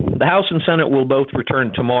The House and Senate will both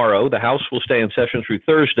return tomorrow. The House will stay in session through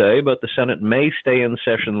Thursday, but the Senate may stay in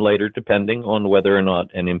session later depending on whether or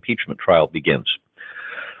not an impeachment trial begins.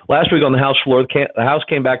 Last week on the House floor, the House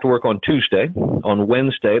came back to work on Tuesday. On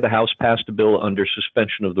Wednesday, the House passed a bill under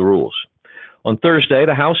suspension of the rules. On Thursday,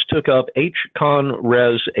 the House took up H. Con.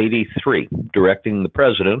 Res. 83, directing the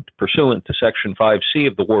President, pursuant to Section 5C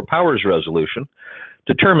of the War Powers Resolution,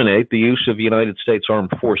 to terminate the use of United States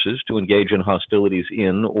Armed Forces to engage in hostilities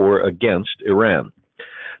in or against Iran.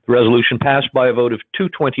 The resolution passed by a vote of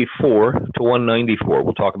 224 to 194.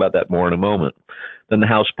 We'll talk about that more in a moment. Then the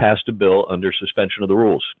House passed a bill under suspension of the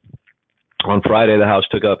rules. On Friday, the House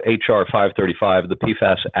took up H.R. 535, the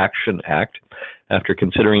PFAS Action Act. After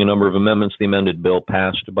considering a number of amendments, the amended bill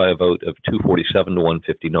passed by a vote of 247 to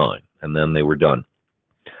 159, and then they were done.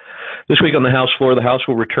 This week on the House floor, the House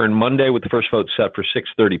will return Monday with the first vote set for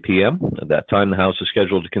 6:30 p.m. At that time, the House is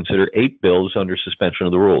scheduled to consider 8 bills under suspension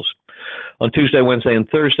of the rules. On Tuesday, Wednesday, and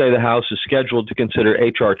Thursday, the House is scheduled to consider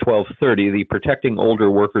H.R. 1230, the Protecting Older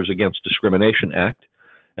Workers Against Discrimination Act,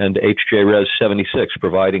 and H.J. Res. 76,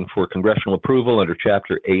 providing for congressional approval under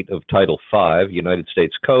Chapter 8 of Title 5, United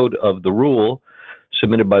States Code of the Rule,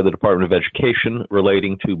 submitted by the Department of Education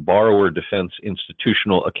relating to borrower defense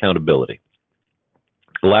institutional accountability.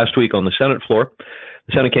 Last week on the Senate floor,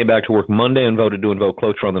 the Senate came back to work Monday and voted to invoke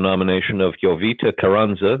cloture on the nomination of Jovita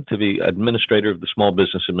Carranza to be Administrator of the Small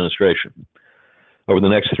Business Administration. Over the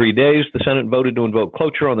next 3 days, the Senate voted to invoke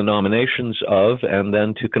cloture on the nominations of and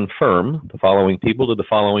then to confirm the following people to the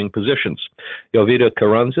following positions. Jovita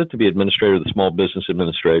Carranza to be Administrator of the Small Business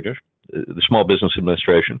Administration.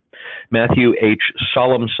 Matthew H.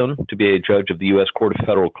 Solemson to be a Judge of the U.S. Court of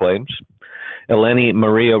Federal Claims. Eleni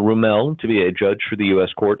Maria Rumel to be a Judge for the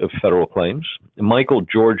U.S. Court of Federal Claims. Michael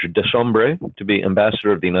George Desombre to be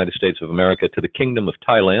Ambassador of the United States of America to the Kingdom of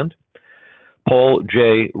Thailand. Paul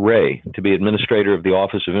J. Ray to be Administrator of the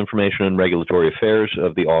Office of Information and Regulatory Affairs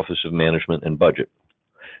of the Office of Management and Budget.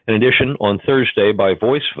 In addition, on Thursday, by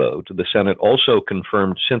voice vote, the Senate also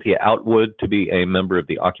confirmed Cynthia Outwood to be a member of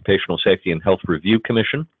the Occupational Safety and Health Review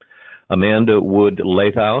Commission, Amanda Wood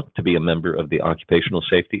Lathau to be a member of the Occupational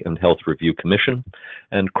Safety and Health Review Commission,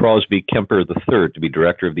 and Crosby Kemper III to be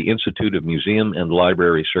Director of the Institute of Museum and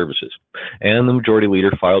Library Services. And the Majority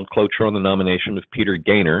Leader filed cloture on the nomination of Peter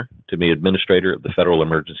Gaynor to be Administrator of the Federal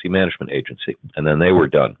Emergency Management Agency. And then they were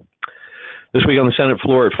done. This week on the Senate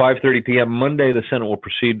floor at 5:30 p.m. Monday, the Senate will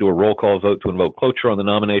proceed to a roll call vote to invoke cloture on the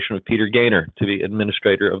nomination of Peter Gaynor to be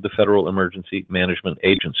Administrator of the Federal Emergency Management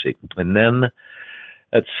Agency. And then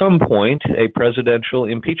at some point, a presidential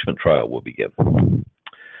impeachment trial will begin.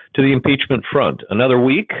 To the impeachment front, another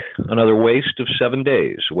week, another waste of 7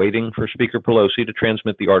 days, waiting for Speaker Pelosi to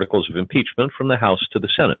transmit the articles of impeachment from the House to the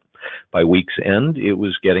Senate. By week's end, it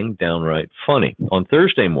was getting downright funny. On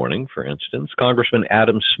Thursday morning, for instance, Congressman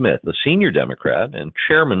Adam Smith, a senior Democrat and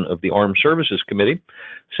chairman of the Armed Services Committee,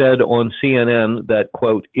 said on CNN that,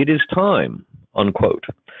 quote, "It is time," unquote,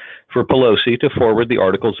 for Pelosi to forward the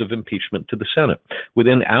articles of impeachment to the Senate.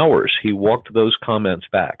 Within hours, he walked those comments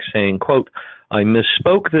back, saying, quote, "I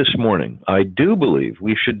misspoke this morning. I do believe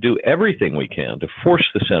we should do everything we can to force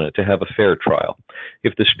the Senate to have a fair trial.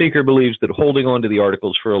 If the Speaker believes that holding on to the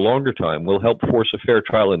articles for a longer time will help force a fair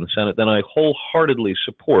trial in the Senate, then I wholeheartedly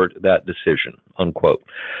support that decision," unquote.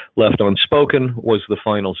 Left unspoken was the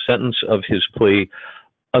final sentence of his plea: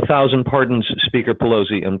 "1,000 pardons, Speaker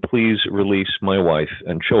Pelosi, and please release my wife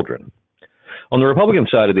and children." On the Republican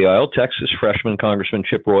side of the aisle, Texas freshman Congressman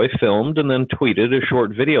Chip Roy filmed and then tweeted a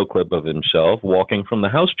short video clip of himself walking from the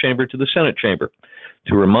House chamber to the Senate chamber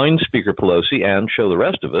to remind Speaker Pelosi and show the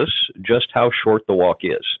rest of us just how short the walk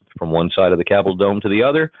is. From one side of the Capitol dome to the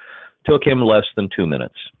other took him less than 2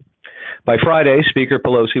 minutes. By Friday, Speaker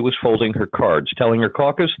Pelosi was folding her cards, telling her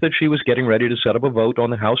caucus that she was getting ready to set up a vote on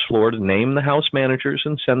the House floor to name the House managers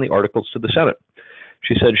and send the articles to the Senate.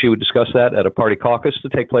 She said she would discuss that at a party caucus to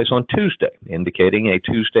take place on Tuesday, indicating a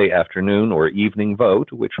Tuesday afternoon or evening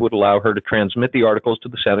vote, which would allow her to transmit the articles to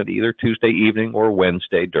the Senate either Tuesday evening or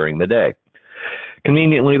Wednesday during the day.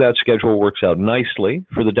 Conveniently, that schedule works out nicely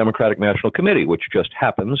for the Democratic National Committee, which just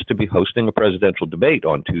happens to be hosting a presidential debate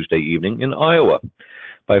on Tuesday evening in Iowa.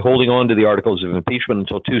 By holding on to the articles of impeachment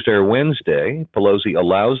until Tuesday or Wednesday, Pelosi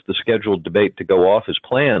allows the scheduled debate to go off as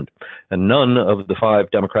planned, and none of the 5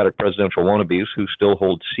 Democratic presidential wannabes who still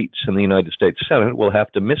hold seats in the United States Senate will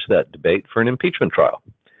have to miss that debate for an impeachment trial.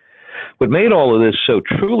 What made all of this so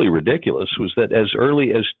truly ridiculous was that as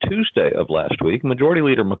early as Tuesday of last week, Majority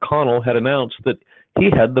Leader McConnell had announced that He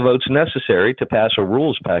had the votes necessary to pass a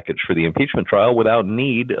rules package for the impeachment trial without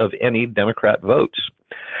need of any Democrat votes.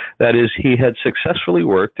 That is, he had successfully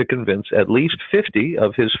worked to convince at least 50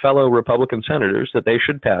 of his fellow Republican senators that they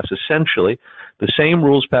should pass essentially the same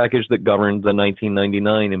rules package that governed the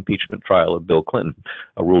 1999 impeachment trial of Bill Clinton,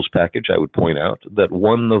 a rules package, I would point out, that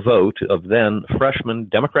won the vote of then freshman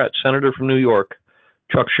Democrat senator from New York,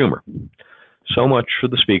 Chuck Schumer. So much for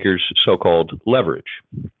the Speaker's so-called leverage.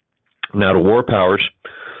 Now to war powers.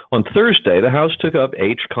 On Thursday, the House took up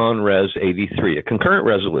H-Con Res. 83, a concurrent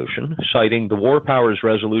resolution citing the War Powers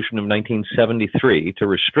Resolution of 1973 to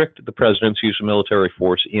restrict the president's use of military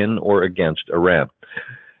force in or against Iran.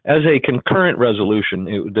 As a concurrent resolution,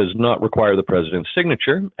 it does not require the president's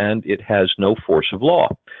signature, and it has no force of law.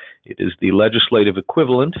 It is the legislative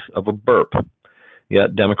equivalent of a burp.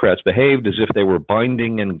 Yet Democrats behaved as if they were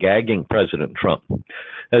binding and gagging President Trump.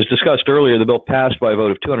 As discussed earlier, the bill passed by a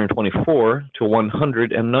vote of 224 to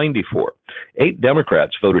 194. 8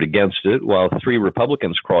 Democrats voted against it, while 3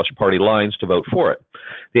 Republicans crossed party lines to vote for it.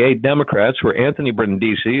 The 8 Democrats were Anthony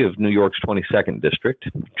Brindisi of New York's 22nd District,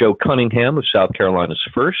 Joe Cunningham of South Carolina's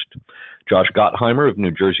 1st, Josh Gottheimer of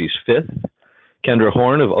New Jersey's 5th, Kendra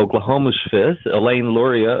Horn of Oklahoma's 5th, Elaine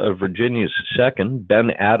Luria of Virginia's 2nd,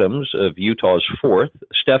 Ben Adams of Utah's 4th,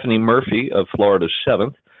 Stephanie Murphy of Florida's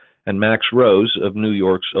 7th, and Max Rose of New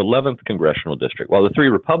York's 11th Congressional District, while the 3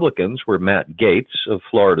 Republicans were Matt Gaetz of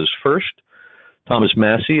Florida's 1st, Thomas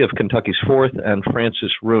Massie of Kentucky's 4th, and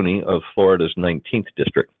Francis Rooney of Florida's 19th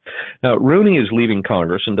District. Now, Rooney is leaving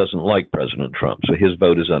Congress and doesn't like President Trump, so his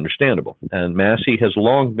vote is understandable. And Massie has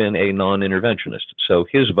long been a non-interventionist, so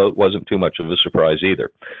his vote wasn't too much of a surprise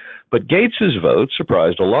either. But Gaetz's vote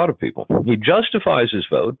surprised a lot of people. He justifies his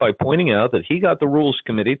vote by pointing out that he got the Rules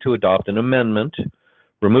Committee to adopt an amendment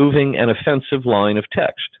removing an offensive line of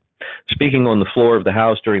text. Speaking on the floor of the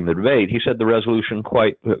House during the debate, he said the resolution,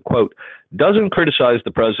 quote, doesn't criticize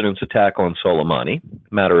the president's attack on Soleimani.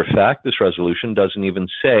 Matter of fact, this resolution doesn't even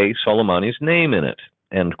say Soleimani's name in it,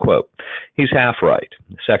 end quote. He's half right.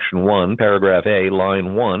 Section 1, paragraph A,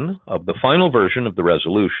 line 1 of the final version of the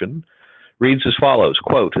resolution reads as follows,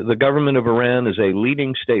 quote, the government of Iran is a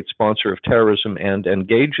leading state sponsor of terrorism and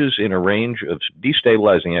engages in a range of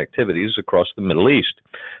destabilizing activities across the Middle East.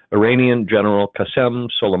 Iranian General Qasem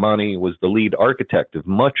Soleimani was the lead architect of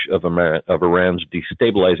much of Iran's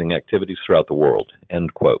destabilizing activities throughout the world,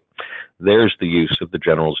 end quote. There's the use of the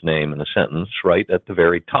general's name in a sentence right at the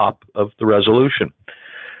very top of the resolution.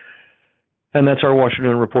 And that's our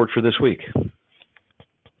Washington Report for this week.